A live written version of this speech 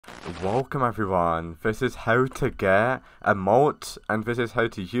Welcome everyone, this is how to get emotes and this is how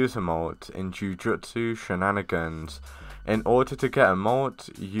to use emotes in JUJUTSU Shenanigans. In order to get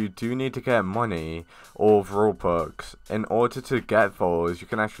emotes, you do need to get money or ROBUX. In order to get those, you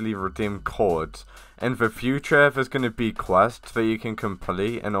can actually redeem codes. In the future, there's going to be quests that you can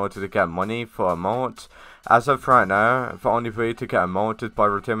complete in order to get money for emotes. As of right now, the only way to get emotes is by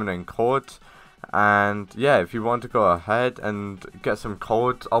redeeming codes. And yeah, if you want to go ahead and get some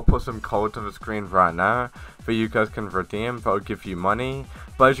codes, I'll put some codes on the screen right now that you guys can redeem. That'll give you money.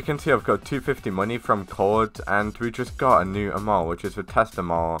 But as you can see, I've got 250 money from codes, and we just got a new emote, which is a test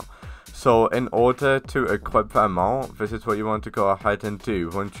emote. So in order to equip the emote, this is what you want to go ahead and do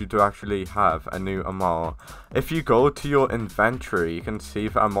once you do actually have a new emote. If you go to your inventory, you can see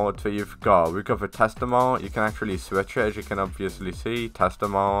the emote that you've got. We've got the test emote. You can actually switch it, as you can obviously see, test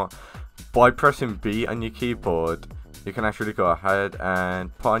emote. By pressing B on your keyboard, you can actually go ahead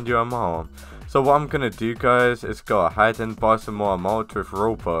and put on your emote. So what I'm going to do, guys, is go ahead and buy some more emotes with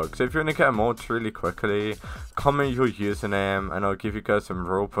Robux. So if you want to get emotes really quickly, comment your username and I'll give you guys some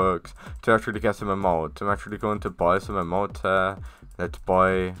Robux to actually get some emotes. I'm actually going to buy some emotes. Let's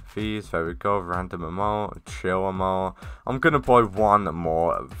buy these. There we go. Random emote, chill emote. I'm going to buy one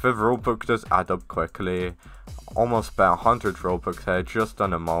more. The Robux does add up quickly. Almost about 100 Robux here just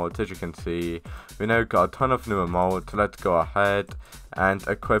on emotes. As you can see, we now got a ton of new emotes. Let's go ahead and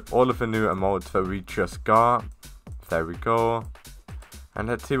equip all of the new emotes that we just got. There we go. And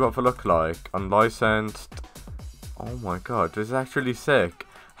let's see what they look like. Unlicensed. Oh my god, this is actually sick.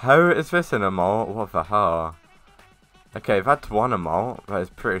 How is this an emote? What the hell? Okay, that's one emote. That is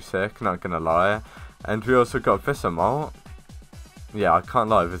pretty sick, not gonna lie. And we also got this emote. Yeah, I can't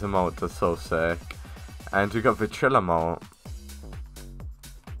lie, this emote is so sick. And we got the chill emote.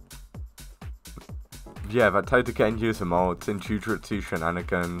 Yeah, that's how to get and use emotes in JUJUTSU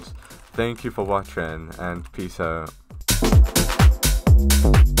Shenanigans. Thank you for watching and peace out.